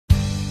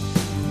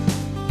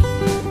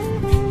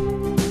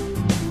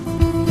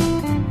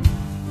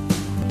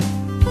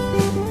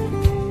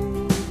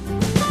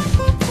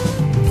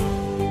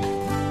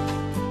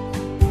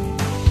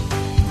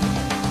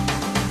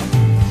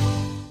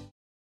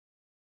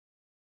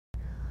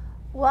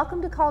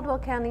Welcome to Caldwell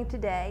County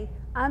Today.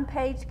 I'm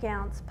Paige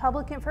Counts,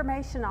 Public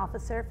Information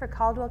Officer for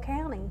Caldwell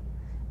County.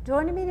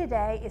 Joining me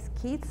today is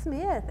Keith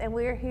Smith, and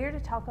we're here to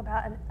talk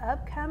about an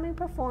upcoming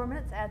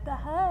performance at the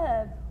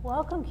Hub.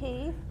 Welcome,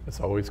 Keith.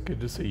 It's always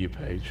good to see you,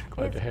 Paige.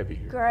 Glad to have you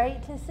here.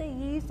 Great to see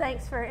you.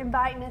 Thanks for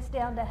inviting us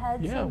down to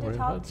Hudson to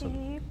talk to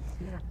you.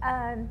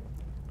 Yeah.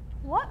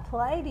 What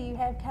play do you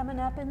have coming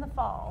up in the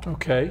fall?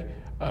 Okay.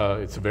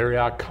 It's a very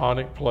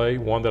iconic play,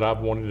 one that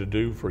I've wanted to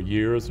do for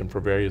years and for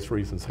various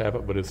reasons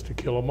haven't, but it's To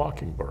Kill a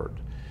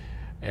Mockingbird.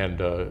 And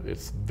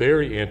it's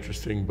very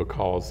interesting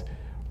because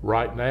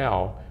right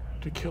now,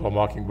 To Kill a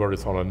Mockingbird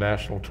is on a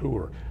national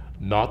tour.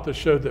 Not the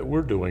show that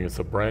we're doing, it's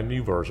a brand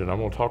new version. I'm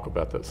going to talk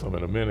about that some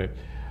in a minute.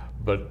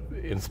 But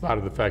in spite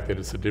of the fact that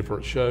it's a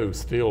different show,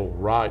 still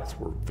rights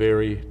were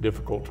very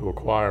difficult to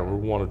acquire. We're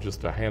one of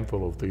just a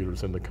handful of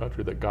theaters in the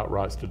country that got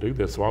rights to do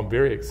this. So I'm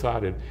very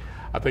excited.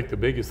 I think the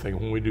biggest thing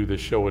when we do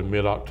this show in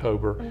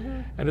mid-October,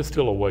 and it's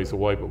still a ways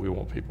away, but we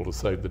want people to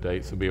save the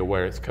dates and be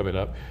aware it's coming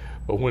up.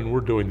 But when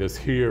we're doing this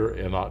here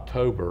in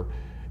October,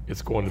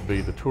 it's going to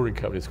be, the touring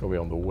company is going to be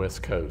on the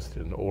West Coast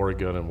in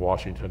Oregon and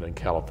Washington and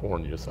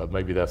California. So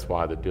maybe that's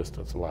why the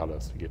distance allowed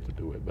us to get to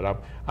do it. But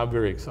I'm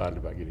very excited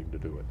about getting to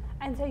do it.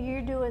 And so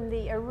you're doing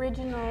the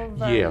original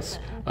version? Yes.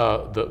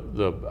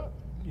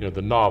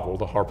 The novel,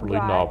 the Harper Lee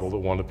novel that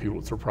won the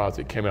Pulitzer Prize,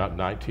 it came out in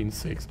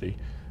 1960,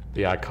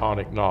 the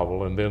iconic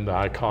novel, and then the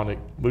iconic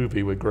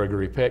movie with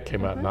Gregory Peck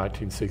came out in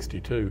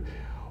 1962.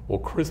 Well,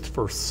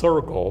 Christopher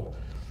Sergel,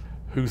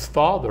 whose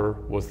father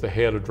was the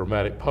head of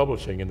dramatic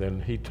publishing, and then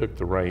he took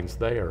the reins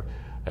there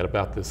at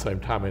about the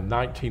same time. In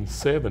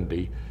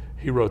 1970,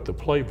 he wrote the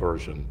play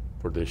version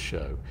for this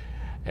show.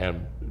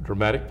 And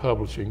dramatic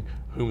publishing,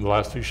 whom the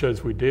last two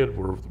shows we did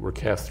were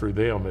cast through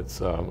them. It's,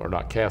 or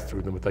not cast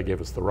through them, but they gave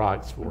us the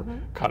rights for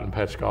Cotton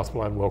Patch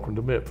Gospel and Welcome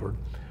to Mitford.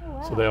 Oh,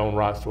 wow. So they own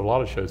rights to a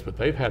lot of shows, but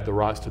they've had the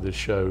rights to this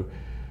show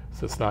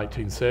since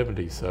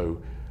 1970,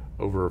 so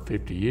over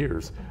 50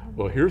 years.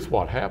 Well, here's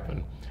what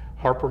happened.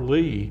 Harper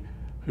Lee,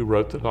 who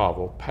wrote the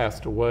novel,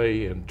 passed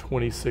away in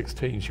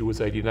 2016. She was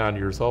 89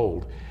 years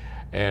old.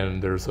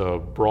 And there's a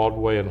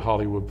Broadway and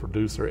Hollywood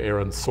producer,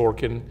 Aaron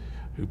Sorkin,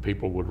 who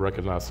people would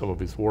recognize some of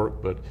his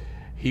work, but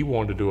he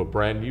wanted to do a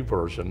brand new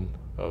version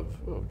of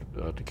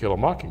To Kill a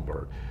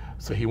Mockingbird.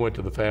 So he went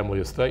to the family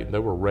estate, and they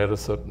were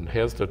reticent and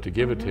hesitant to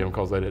give it to him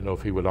because they didn't know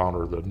if he would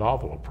honor the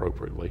novel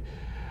appropriately.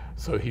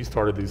 So he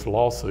started these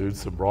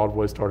lawsuits, and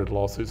Broadway started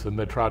lawsuits, and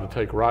they tried to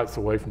take rights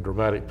away from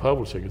dramatic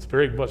publishing. It's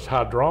very much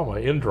high drama,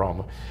 in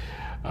drama.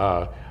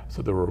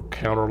 So there were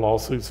counter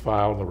lawsuits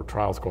filed, and there were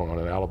trials going on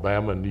in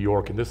Alabama and New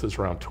York, and this is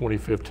around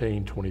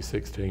 2015,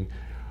 2016.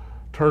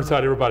 Turns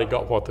out everybody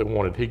got what they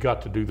wanted. He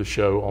got to do the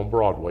show on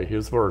Broadway,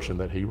 his version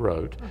that he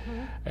wrote,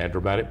 and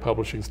dramatic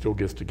publishing still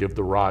gets to give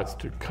the rights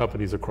to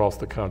companies across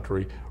the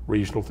country,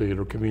 regional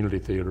theater, community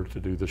theater, to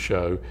do the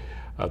show.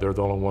 They're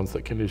the only ones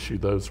that can issue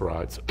those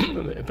rights.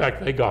 In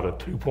fact, they got a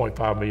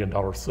 $2.5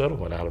 million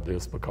settlement out of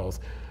this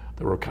because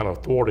they were kind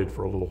of thwarted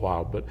for a little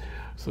while, but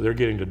so they're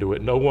getting to do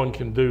it. No one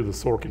can do the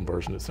Sorkin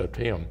version except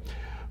him.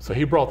 So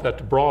he brought that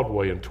to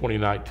Broadway in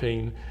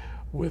 2019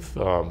 with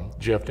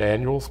Jeff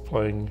Daniels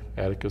playing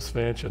Atticus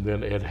Finch and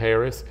then Ed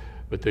Harris,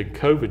 but then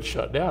COVID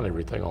shut down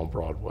everything on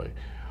Broadway.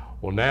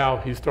 Well, now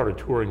he started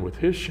touring with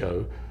his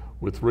show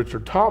with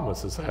Richard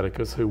Thomas as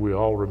Atticus, who we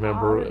all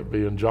remember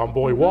being John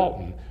Boy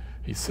Walton.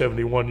 He's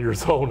 71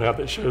 years old now.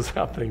 That shows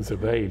how things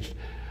have aged.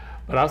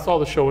 But I saw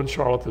the show in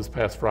Charlotte this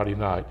past Friday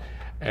night,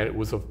 and it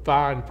was a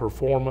fine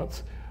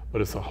performance, but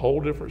it's a whole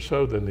different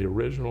show than the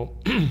original.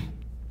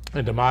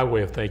 And to my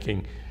way of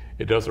thinking,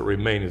 it doesn't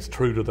remain as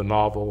true to the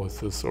novel as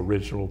this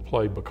original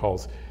play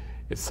because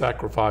it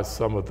sacrificed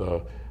some of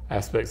the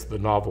aspects of the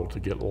novel to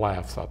get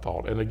laughs, I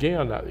thought. And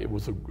again, it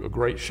was a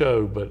great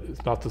show, but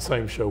it's not the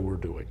same show we're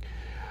doing.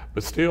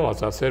 But still,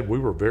 as I said, we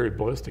were very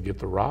blessed to get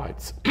the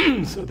rights.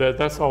 So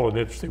that's all an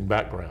interesting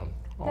background.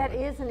 That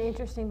is an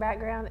interesting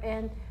background,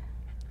 and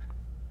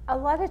a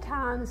lot of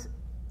times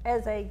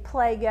as a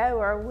play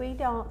goer, we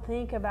don't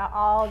think about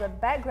all the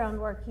background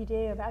work you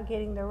do about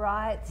getting the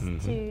rights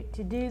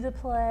to do the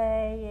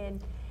play.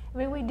 And I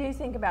mean, we do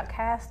think about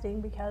casting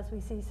because we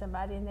see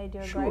somebody and they do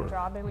a great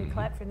job and we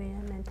clap for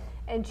them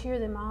and cheer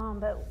them on,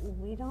 but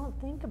we don't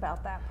think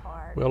about that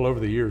part. Well,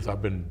 over the years,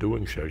 I've been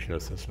doing shows,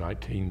 since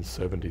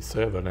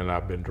 1977, and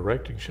I've been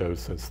directing shows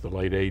since the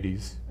late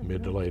 80s,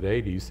 mid to late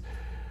 80s,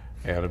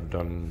 and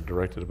I've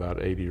directed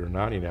about 80 or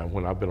 90 now.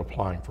 When I've been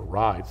applying for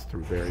rights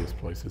through various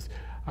places,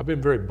 I've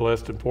been very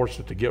blessed and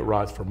fortunate to get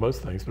rights for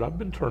most things, but I've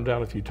been turned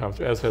down a few times,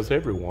 as has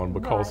everyone,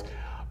 because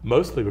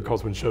mostly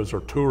because when shows are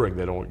touring,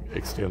 they don't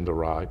extend the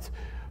rights.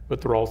 But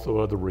there are also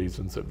other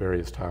reasons at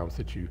various times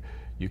that you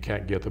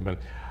can't get them. And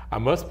I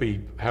must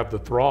have the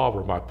throb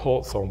or my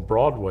pulse on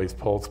Broadway's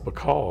pulse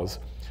because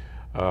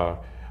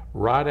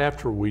right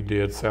after we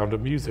did Sound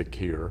of Music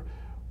here,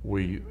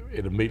 we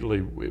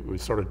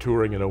started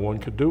touring and no one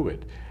could do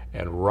it.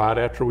 And right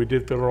after we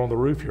did Fiddler on the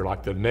Roof here,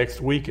 like the next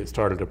week it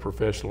started a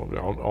professional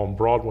on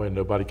Broadway and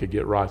nobody could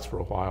get rights for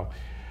a while.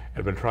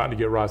 I've been trying to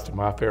get rights to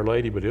My Fair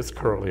Lady, but it's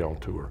currently on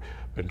tour.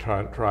 Been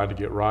trying to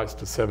get rights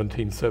to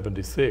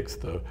 1776,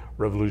 the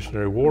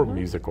Revolutionary War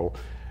musical,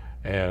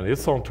 and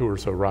it's on tour,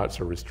 so rights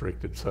are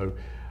restricted. So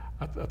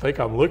I think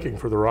I'm looking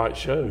for the right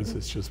shows.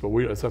 It's just, but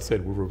as I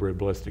said, we were very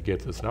blessed to get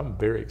this, and I'm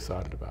very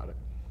excited about it.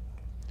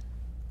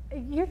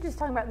 You're just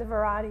talking about the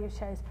variety of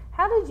shows.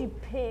 How did you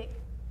pick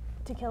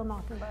To Kill a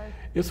Mockingbird?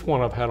 It's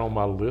one I've had on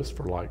my list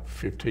for like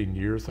 15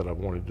 years that I've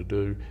wanted to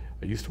do.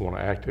 I used to want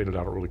to act in it.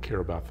 I don't really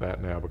care about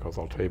that now, because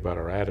I'll tell you about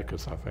our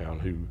Atticus I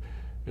found, who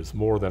is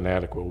more than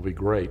adequate. Will be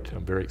great.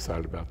 I'm very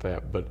excited about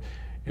that. But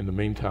in the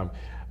meantime,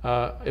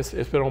 it's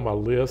been on my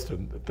list,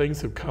 and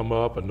things have come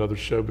up. Another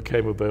show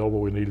became available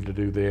we needed to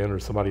do then, or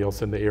somebody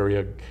else in the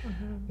area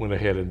went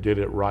ahead and did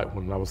it right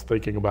when I was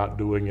thinking about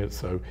doing it.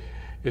 So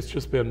it's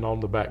just been on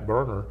the back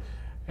burner.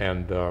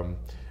 And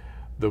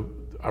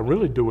I'm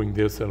really doing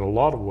this in a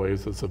lot of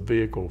ways as a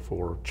vehicle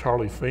for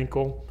Charlie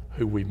Finkel,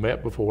 who we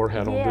met before,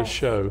 had on this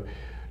show.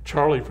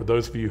 Charlie, for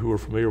those of you who are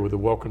familiar with the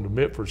Welcome to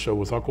Mitford show,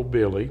 was Uncle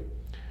Billy,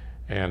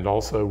 and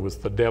also was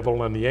the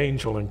devil and the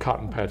angel in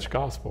Cotton Patch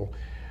Gospel.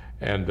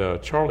 And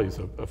Charlie's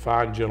a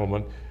fine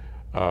gentleman.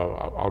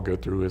 I'll go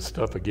through his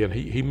stuff again.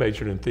 He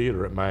majored in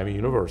theater at Miami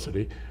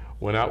University,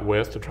 went out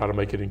west to try to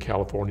make it in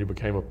California,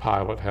 became a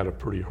pilot, had a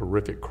pretty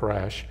horrific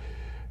crash.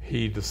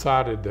 He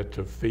decided that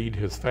to feed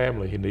his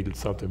family, he needed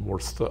something more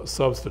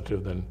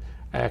substantive than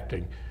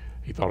acting.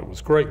 He thought it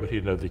was great, but he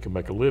didn't know that he could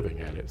make a living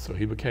at it. So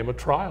he became a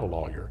trial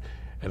lawyer,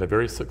 and a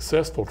very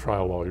successful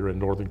trial lawyer in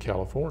Northern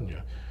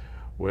California.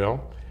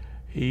 Well,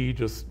 he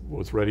just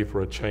was ready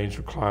for a change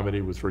of climate.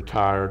 He was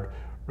retired,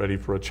 ready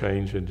for a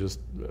change in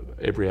just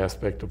every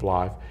aspect of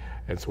life.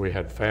 And so he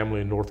had family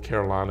in North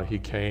Carolina. He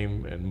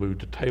came and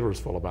moved to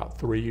Taylorsville about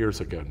 3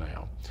 years ago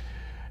now.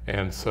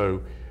 And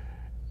so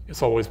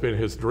it's always been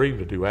his dream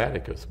to do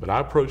Atticus, but I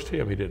approached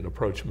him, he didn't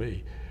approach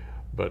me.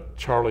 But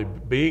Charlie,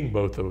 being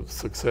both a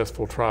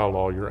successful trial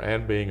lawyer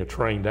and being a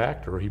trained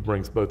actor, he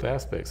brings both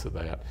aspects of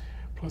that,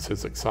 plus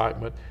his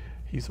excitement.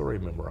 He's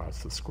already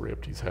memorized the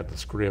script. He's had the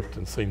script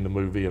and seen the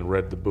movie and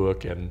read the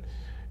book, and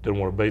didn't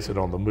want to base it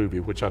on the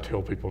movie, which I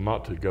tell people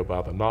not to, go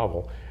by the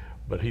novel.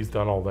 But he's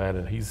done all that,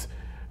 and he's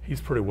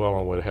pretty well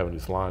on the way to having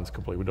his lines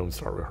complete. We don't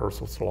start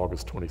rehearsals till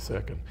August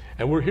 22nd.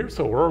 And we're here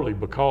so early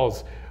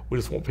because we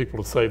just want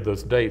people to save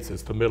those dates.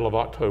 It's the middle of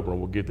October, and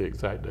we'll give the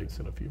exact dates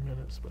in a few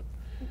minutes. But.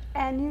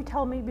 And you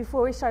told me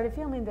before we started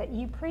filming that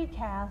you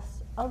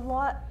precast a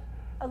lot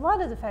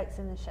of the folks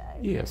in the show.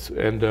 Yes,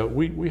 and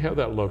we have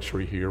that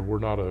luxury here. We're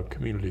not a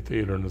community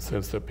theater in the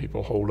sense that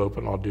people hold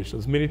open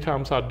auditions. Many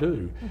times I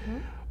do,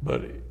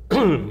 but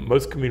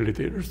most community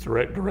theaters,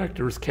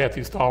 directors,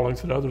 Kathy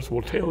Stallings and others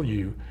will tell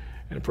you,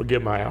 and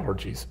forgive my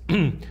allergies,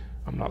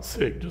 I'm not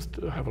sick, just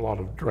have a lot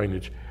of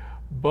drainage,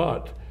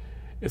 but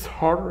it's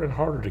harder and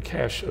harder to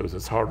cast shows.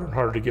 It's harder and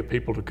harder to get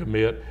people to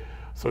commit.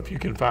 So if you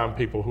can find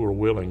people who are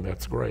willing,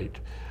 that's great.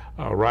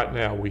 Right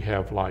now we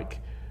have like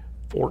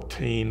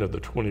 14 of the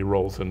 20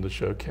 roles in the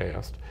show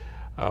cast.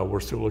 We're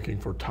still looking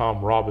for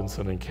Tom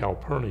Robinson and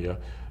Calpurnia,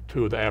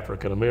 two of the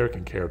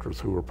African-American characters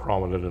who are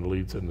prominent and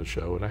leads in the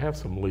show. And I have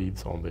some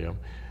leads on them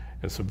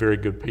and some very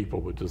good people,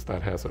 but just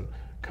that hasn't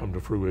come to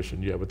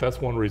fruition yet. But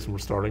that's one reason we're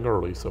starting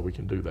early, so we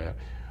can do that.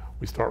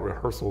 We start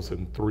rehearsals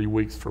in 3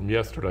 weeks from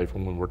yesterday,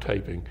 from when we're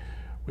taping,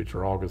 which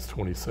are August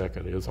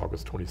 22nd, is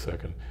August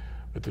 22nd.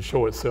 But the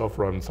show itself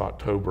runs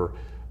October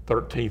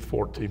 13th,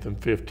 14th, and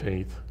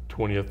 15th,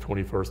 20th,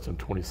 21st, and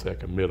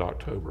 22nd,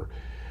 mid-October.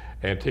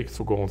 And tickets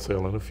will go on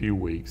sale in a few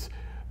weeks.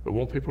 But I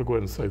want people to go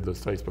ahead and save those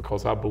dates,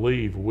 because I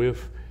believe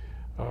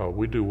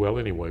we do well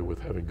anyway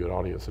with having good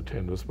audience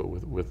attendance, but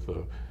with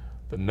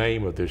the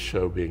name of this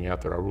show being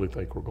out there, I really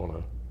think we're going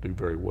to do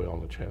very well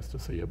and a chance to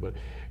see it. But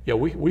yeah,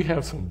 we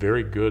have some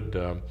very good,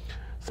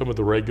 some of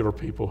the regular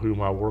people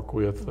whom I work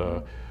with,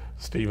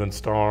 Stephen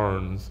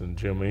Starnes and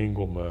Jim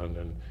Engelman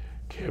and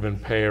Kevin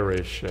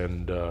Parrish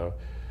and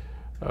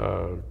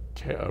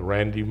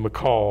Randy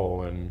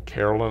McCall and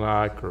Carolyn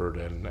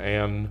Eichert and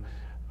Ann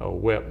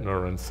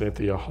Wepner and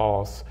Cynthia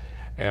Haas,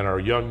 and our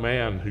young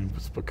man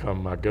who's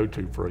become my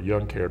go-to for a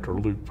young character,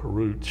 Luke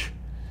Peruch.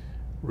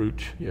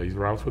 Yeah, he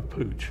rhymes with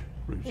pooch.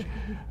 Peruch.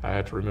 I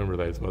had to remember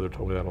that. His mother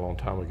told me that a long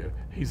time ago.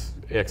 He's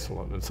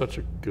excellent and such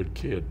a good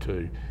kid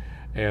too.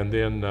 And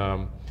then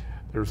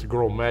there's a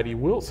girl, Maddie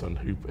Wilson,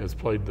 who has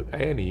played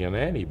Annie in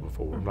Annie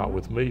before, not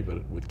with me,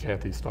 but with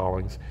Kathy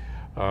Stallings.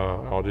 I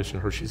auditioned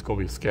her. She's going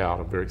to be a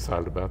scout. I'm very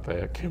excited about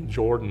that. Kim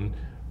Jordan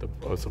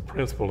is a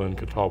principal in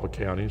Catawba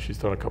County, and she's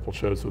done a couple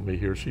shows with me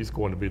here. She's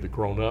going to be the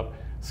grown-up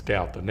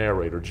scout, the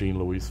narrator, Jean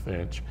Louise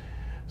Finch.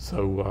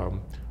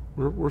 So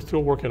we're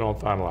still working on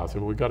finalizing,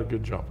 but we got a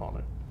good jump on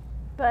it.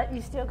 But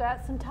you still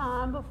got some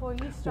time before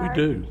you start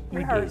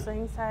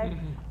rehearsing. So.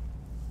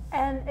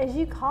 And as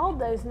you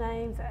called those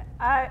names,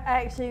 I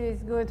actually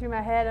was going through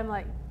my head, I'm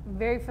like,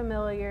 very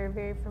familiar.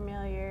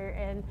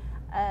 And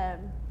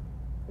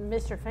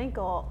Mr.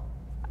 Finkel,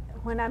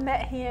 when I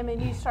met him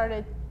and you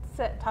started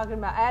talking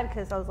about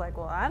Atticus, I was like,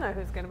 well, I know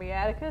who's going to be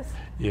Atticus.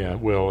 Yeah,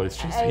 well, it's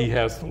just he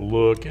has the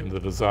look and the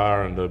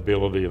desire and the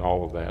ability and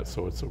all of that,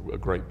 so it's a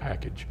great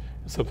package.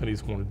 It's something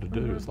he's wanted to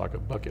do. It's like a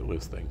bucket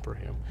list thing for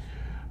him.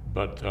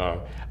 But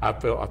I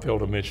failed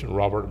to mention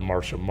Robert and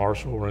Marcia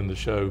Marshall were in the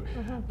show.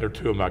 They're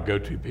two of my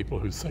go-to people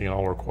who sing in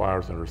all our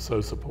choirs and are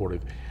so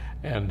supportive.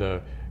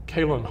 And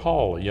Kaylin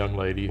Hall, a young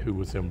lady who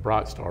was in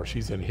Bright Star,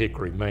 she's in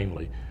Hickory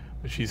mainly,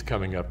 but she's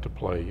coming up to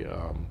play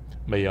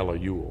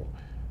Mayella Ewell,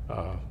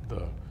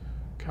 what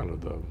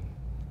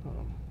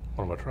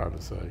am I trying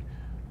to say?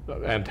 The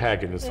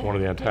antagonist, one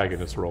of the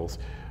antagonist roles.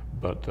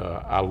 But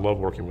I love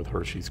working with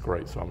her. She's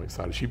great, so I'm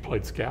excited. She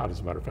played Scout, as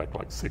a matter of fact,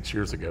 like 6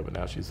 years ago, but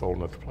now she's old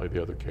enough to play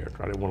the other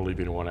character. I didn't want to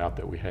leave anyone out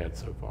that we had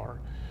so far.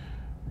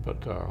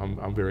 But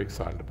I'm very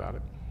excited about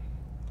it.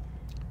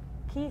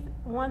 Keith,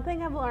 one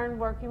thing I've learned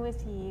working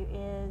with you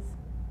is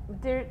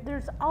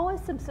there's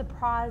always some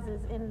surprises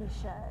in the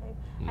show.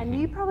 And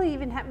you probably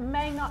even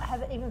may not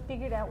have even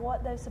figured out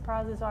what those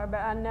surprises are,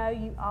 but I know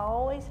you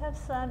always have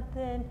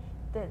something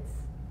that's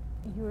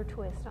your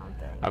twist on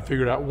things. I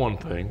figured out one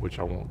thing, which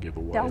I won't give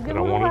away, Don't give that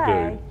I want to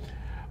away. do.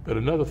 But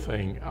another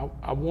thing,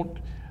 I want,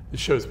 the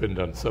show's been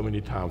done so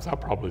many times. I've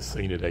probably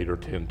seen it 8 or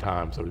 10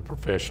 times,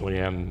 professionally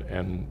and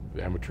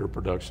amateur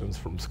productions,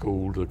 from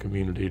school to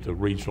community to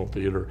regional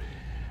theater.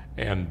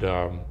 And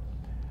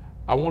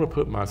I want to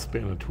put my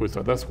spin and twist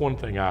on. That's one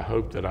thing I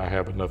hope, that I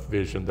have enough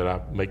vision that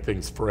I make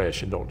things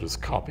fresh and don't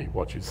just copy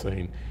what you've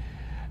seen.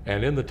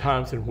 And in the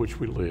times in which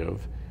we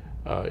live,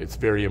 it's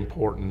very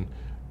important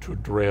to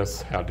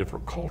address how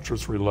different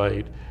cultures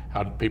relate,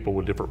 how people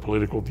with different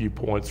political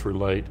viewpoints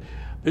relate.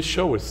 This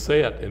show is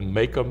set in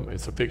Macomb,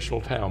 it's a fictional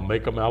town,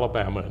 Macomb,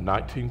 Alabama in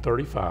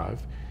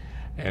 1935.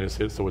 And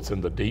so it's in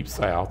the deep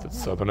South, it's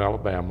Southern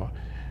Alabama.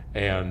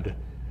 And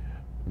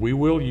we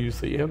will use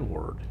the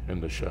N-word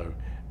in the show.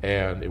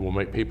 And it will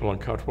make people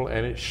uncomfortable,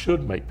 and it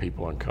should make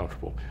people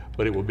uncomfortable.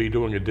 But it would be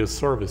doing a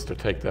disservice to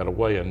take that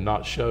away and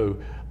not show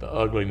the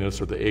ugliness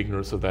or the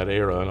ignorance of that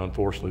era, and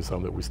unfortunately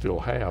some that we still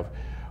have.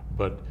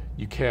 But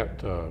you can't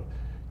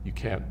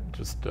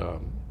just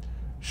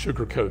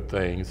sugarcoat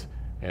things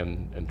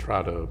and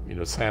try to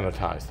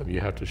sanitize them.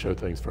 You have to show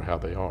things for how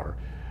they are.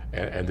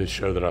 And this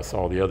show that I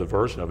saw, the other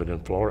version of it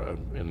in Florida,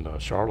 in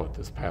Charlotte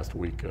this past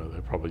week,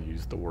 they probably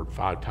used the word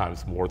 5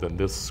 times more than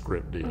this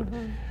script did.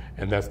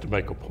 And that's to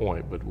make a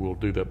point, but we'll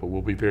do that, but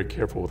we'll be very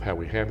careful with how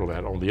we handle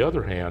that. On the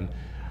other hand,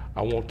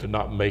 I want to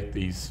not make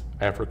these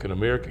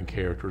African-American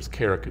characters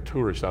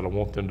caricaturish. I don't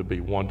want them to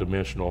be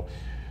one-dimensional,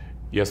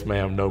 yes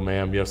ma'am, no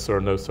ma'am, yes sir,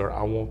 no sir.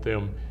 I want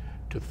them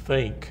to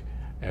think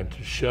and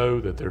to show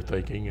that they're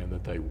thinking and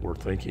that they were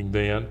thinking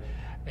then,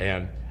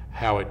 and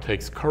how it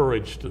takes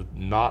courage to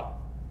not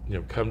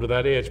come to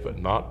that edge, but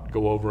not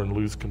go over and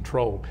lose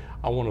control.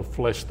 I want to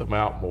flesh them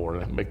out more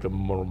and make them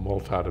more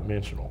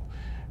multidimensional.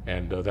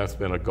 And that's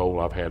been a goal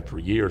I've had for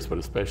years, but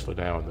especially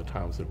now in the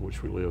times in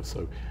which we live.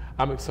 So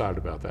I'm excited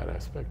about that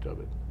aspect of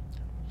it.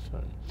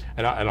 So,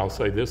 and I'll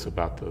say this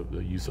about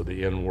the use of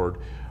the N-word.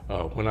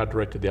 When I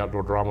directed the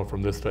outdoor drama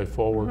From This Day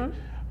Forward,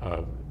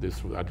 I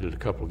did a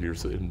couple of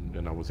years,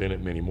 and I was in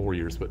it many more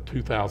years, but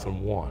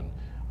 2001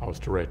 I was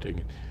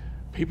directing.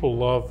 People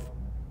love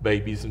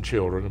babies and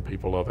children, and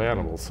people love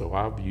animals, so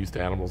I've used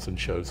animals in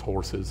shows,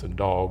 horses and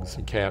dogs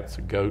and cats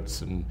and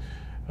goats and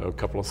a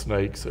couple of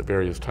snakes at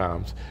various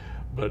times.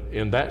 But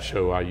in that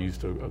show I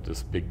used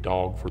this big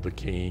dog for the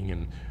king,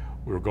 and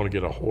we were going to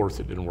get a horse.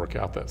 It didn't work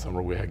out that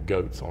summer. We had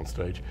goats on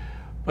stage.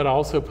 But I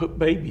also put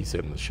babies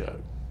in the show.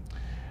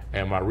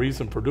 And my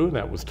reason for doing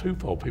that was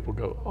twofold. People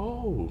go,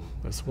 oh,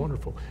 that's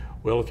wonderful.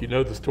 Well, if you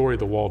know the story of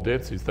the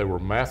Waldenses, they were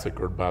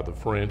massacred by the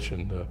French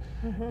and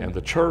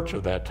the church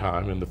of that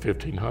time in the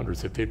 1500s. In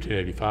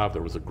 1585,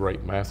 there was a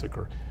great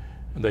massacre,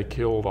 and they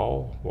killed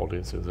all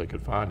Waldenses they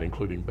could find,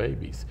 including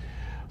babies.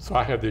 So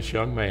I had this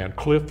young man,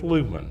 Cliff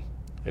Luman,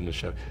 in the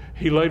show.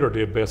 He later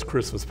did Best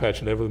Christmas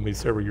Pageant Ever with me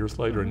several years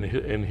later.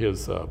 In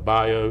his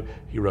bio,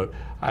 he wrote,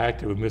 I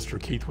acted with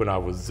Mr. Keith when I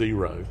was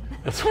 0.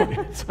 That's what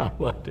he said. I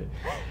loved it.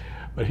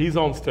 But he's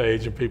on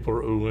stage and people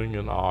are oohing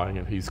and aahing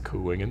and he's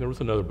cooing. And there was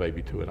another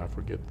baby too, and I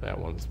forget that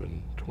one. It's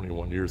been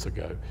 21 years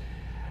ago.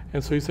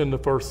 And so he's in the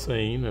first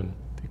scene, and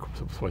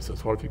somebody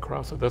says, what if you cry?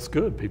 I said, that's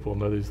good. People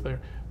know he's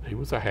there. He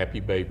was a happy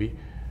baby.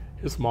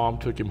 His mom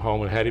took him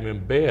home and had him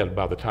in bed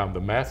by the time the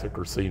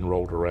massacre scene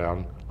rolled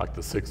around, like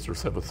the 6th or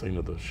 7th scene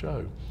of the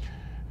show.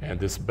 And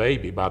this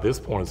baby, by this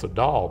point, is a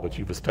doll, but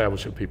you've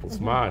established in people's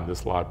mind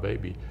this live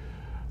baby.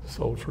 The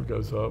soldier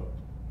goes up,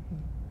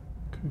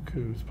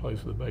 cuckoos,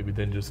 plays with the baby,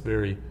 then just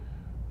very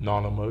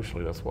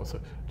non-emotionally, that's what's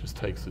it, just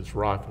takes his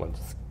rifle and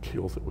just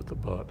kills it with the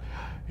butt.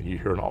 And you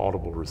hear an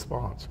audible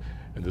response.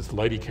 And this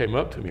lady came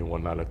up to me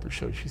one night after the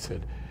show. She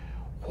said,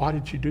 why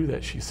did you do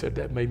that? She said,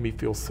 that made me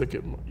feel sick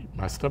at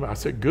my stomach. I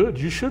said, good,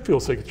 you should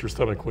feel sick at your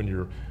stomach when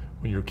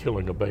you're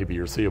killing a baby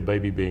or see a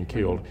baby being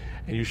killed.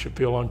 And you should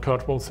feel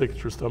uncomfortable and sick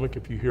at your stomach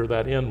if you hear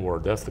that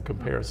N-word. That's the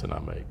comparison I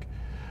make.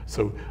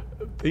 So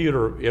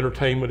theater,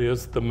 entertainment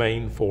is the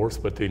main force,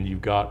 but then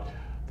you've got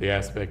the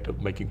aspect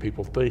of making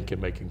people think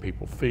and making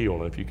people feel.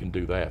 And if you can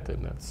do that,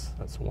 then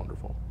that's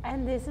wonderful.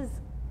 And this is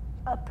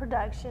a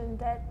production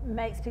that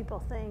makes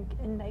people think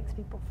and makes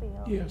people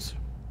feel. Yes.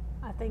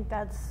 I think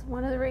that's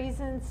one of the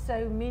reasons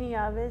so many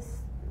of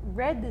us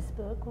read this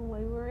book when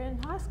we were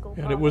in high school.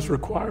 And it was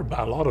required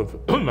by a lot of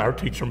our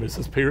teacher,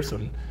 Mrs.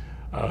 Pearson,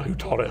 who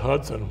taught at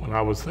Hudson when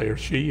I was there.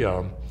 She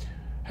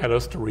had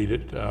us to read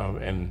it,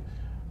 and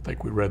I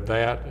think we read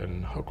that,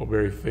 and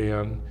Huckleberry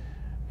Finn,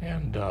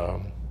 and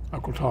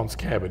Uncle Tom's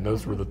Cabin.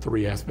 Those were the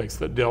three aspects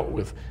that dealt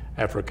with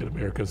African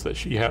Americans that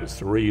she had us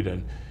to read.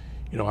 And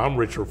I'm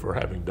richer for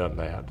having done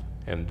that.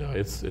 And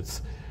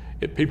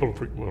people,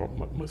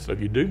 well, most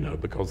of you do know,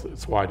 because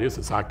it's why it is.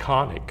 It's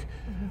iconic.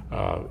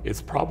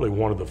 It's probably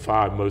one of the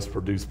 5 most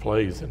produced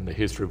plays in the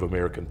history of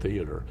American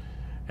theater.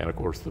 And of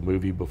course, the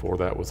movie before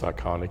that was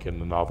iconic, and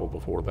the novel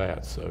before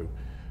that. So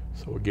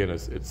again,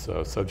 it's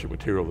subject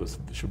material that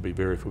should be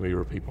very familiar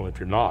with people. If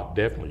you're not,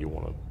 definitely you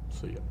want to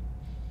see it.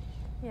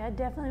 Yeah, I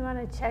definitely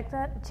want to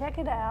check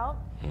it out.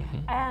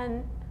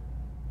 And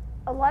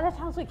a lot of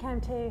times we come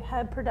to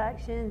Hub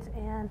Productions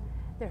and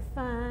they're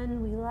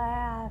fun, we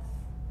laugh.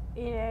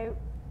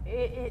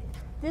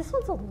 This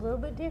one's a little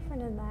bit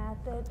different in that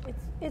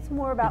it's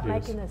more about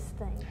making us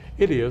think.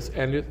 It is,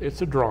 and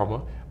it's a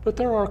drama, but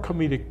there are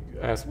comedic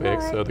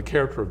aspects. Right. The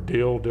character of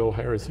Dill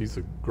Harris, he's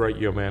a great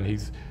young man.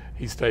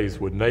 He stays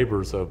with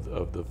neighbors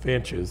of the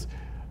Finches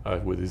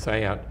with his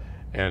aunt,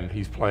 and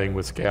he's playing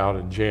with Scout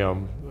and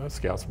Jim,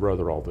 Scout's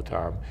brother, all the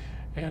time.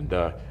 And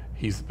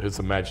his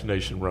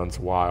imagination runs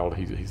wild.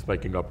 He's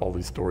making up all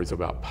these stories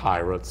about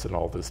pirates and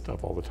all this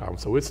stuff all the time.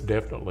 So it's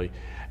definitely,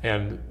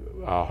 and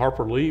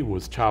Harper Lee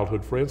was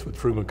childhood friends with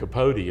Truman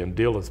Capote, and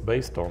Dill is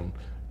based on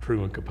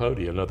Truman Capote,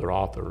 another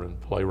author and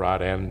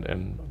playwright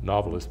and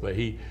novelist. But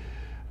he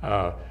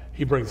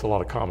brings a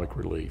lot of comic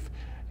relief,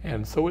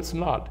 and so it's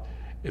not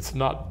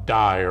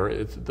dire.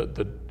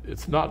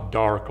 It's not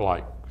dark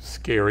like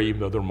scary, even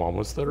though there are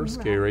moments that are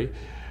scary.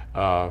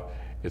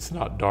 It's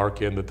not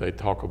dark in that they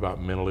talk about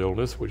mental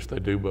illness, which they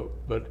do,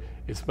 but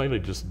it's mainly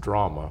just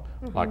drama.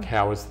 Like,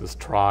 how is this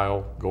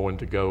trial going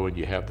to go, and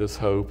you have this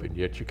hope, and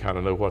yet you kind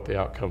of know what the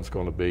outcome's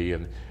going to be,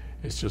 and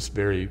it's just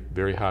very,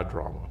 very high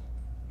drama.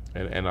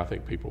 And I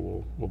think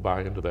people will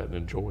buy into that and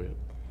enjoy it.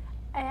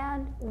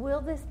 And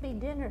will this be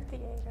dinner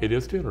theater? It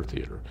is dinner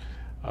theater.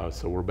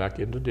 So we're back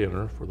into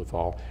dinner for the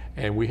fall,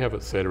 and we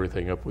haven't set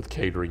everything up with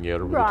catering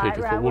yet or with the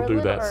tickets, but we'll do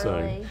that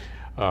soon.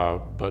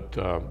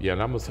 Yeah,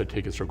 and I'm going to say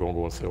tickets are going to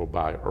go on sale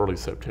by early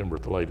September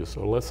at the latest,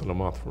 so less than a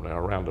month from now,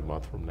 around a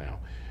month from now.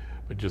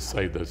 But just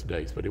save those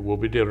dates. But it will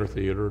be dinner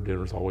theater.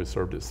 Dinner's always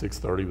served at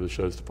 6:30 with the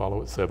shows to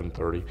follow at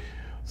 7:30.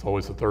 It's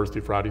always a Thursday,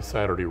 Friday,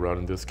 Saturday run.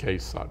 In this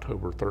case,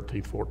 October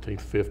 13th,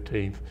 14th,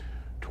 15th,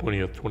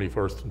 20th,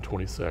 21st, and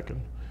 22nd.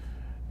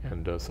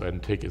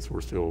 And tickets,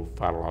 we're still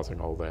finalizing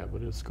all that,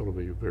 but it's going to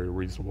be a very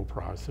reasonable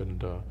price.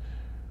 And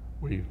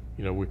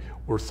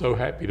we're so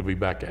happy to be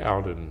back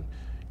out, and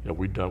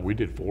we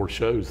did 4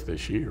 shows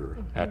this year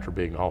after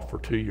being off for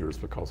 2 years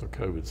because of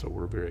COVID. So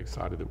we're very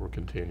excited that we're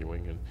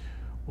continuing, and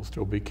we'll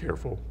still be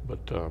careful.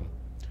 But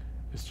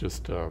it's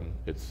just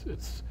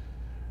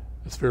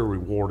it's very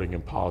rewarding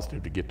and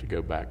positive to get to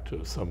go back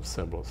to some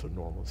semblance of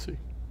normalcy.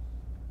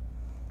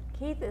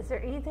 Keith, is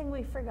there anything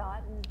we've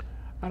forgotten?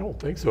 I don't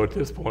think so at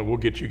this point. We'll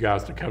get you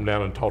guys to come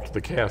down and talk to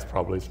the cast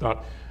probably. It's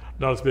not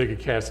as big a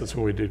cast as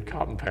when we did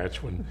Cotton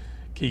Patch. When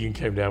Keegan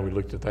came down, we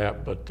looked at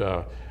that.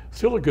 But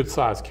still a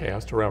good-sized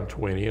cast, around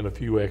 20, and a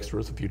few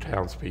extras, a few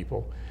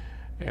townspeople.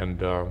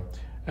 And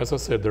as I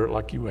said,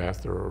 like you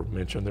asked or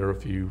mentioned, there are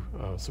a few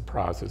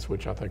surprises,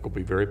 which I think will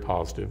be very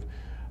positive.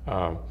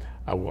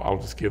 I'll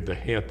just give the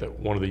hint that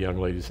one of the young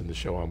ladies in the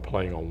show, I'm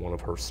playing on one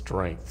of her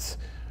strengths,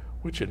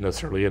 which isn't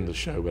necessarily in the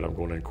show, but I'm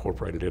going to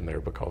incorporate it in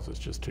there because it's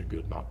just too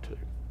good not to.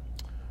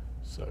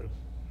 So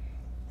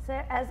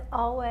as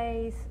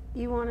always,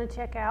 you want to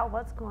check out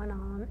what's going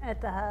on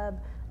at the Hub.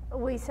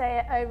 We say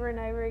it over and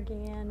over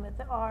again with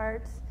the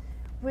arts,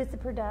 with the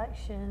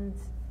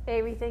productions.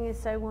 Everything is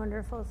so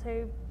wonderful.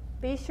 So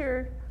be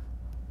sure,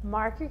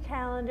 mark your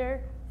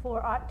calendar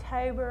for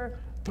October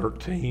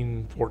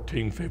 13,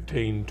 14,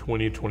 15,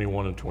 20,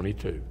 21, and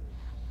 22.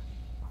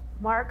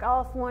 Mark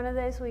off one of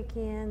those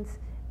weekends.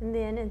 And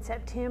then in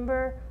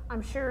September,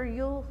 I'm sure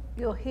you'll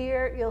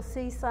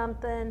see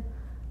something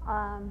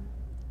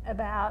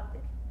about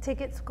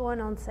tickets going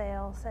on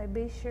sale. So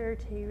be sure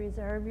to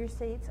reserve your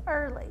seats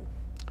early.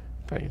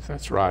 Thanks.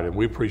 That's right. And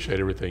we appreciate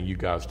everything you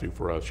guys do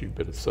for us. You've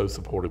been so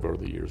supportive over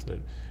the years,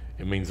 and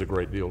it means a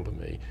great deal to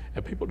me.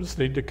 And people just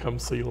need to come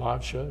see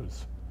live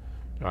shows.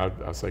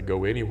 I say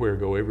go anywhere,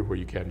 go everywhere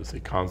you can to see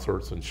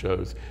concerts and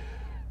shows.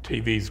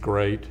 TV's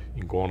great.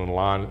 You can go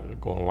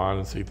online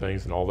and see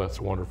things, and all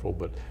that's wonderful.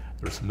 But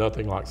there's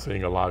nothing like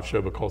seeing a live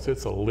show because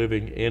it's a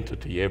living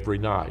entity every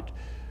night.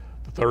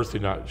 The Thursday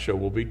night show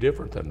will be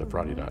different than the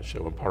Friday night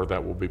show, and part of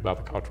that will be by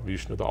the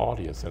contribution of the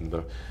audience and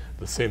the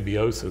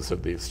symbiosis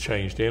of the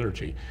exchanged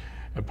energy.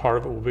 And part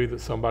of it will be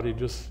that somebody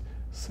just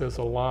says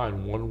a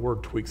line, one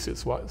word, tweaks it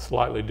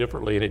slightly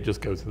differently, and it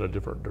just goes in a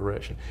different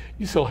direction.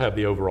 You still have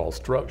the overall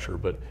structure,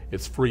 but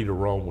it's free to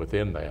roam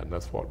within that, and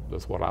that's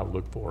what I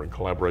look for in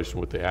collaboration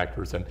with the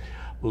actors and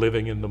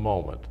living in the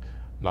moment.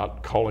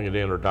 Not calling it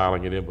in or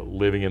dialing it in, but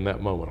living in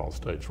that moment on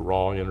stage.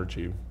 Raw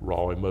energy,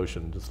 raw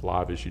emotion, just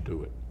live as you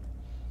do it.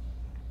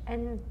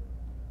 And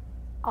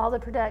all the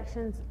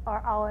productions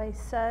are always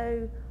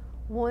so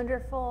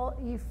wonderful.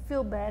 You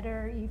feel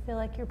better. You feel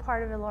like you're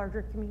part of a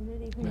larger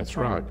community when That's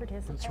you come right. and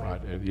participate. That's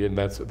right. And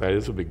that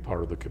is a big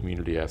part of the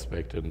community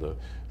aspect in the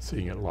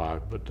seeing it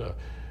live. But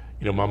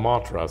you know, my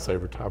mantra I say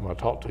every time I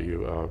talk to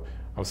you,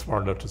 I'm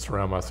smart enough to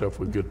surround myself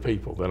with good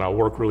people. Then I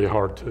work really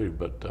hard too,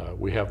 but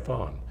we have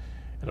fun.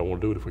 And I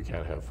won't do it if we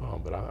can't have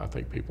fun. But I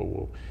think people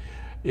will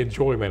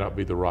enjoy, may not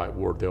be the right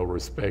word. They'll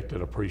respect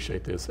and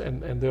appreciate this,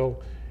 and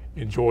they'll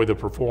enjoy the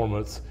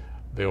performance.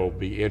 They'll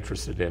be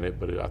interested in it,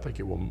 but I think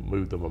it will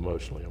move them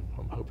emotionally.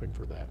 I'm hoping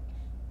for that.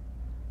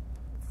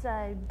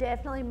 So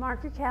definitely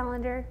mark your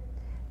calendar.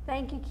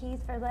 Thank you, Keith,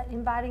 for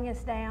inviting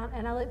us down,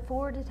 and I look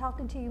forward to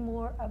talking to you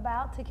more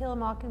about To Kill a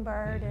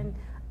Mockingbird and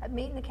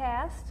meeting the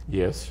cast.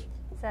 Yes.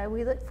 So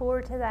we look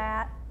forward to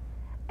that,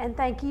 and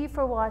thank you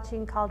for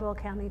watching Caldwell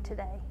County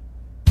Today.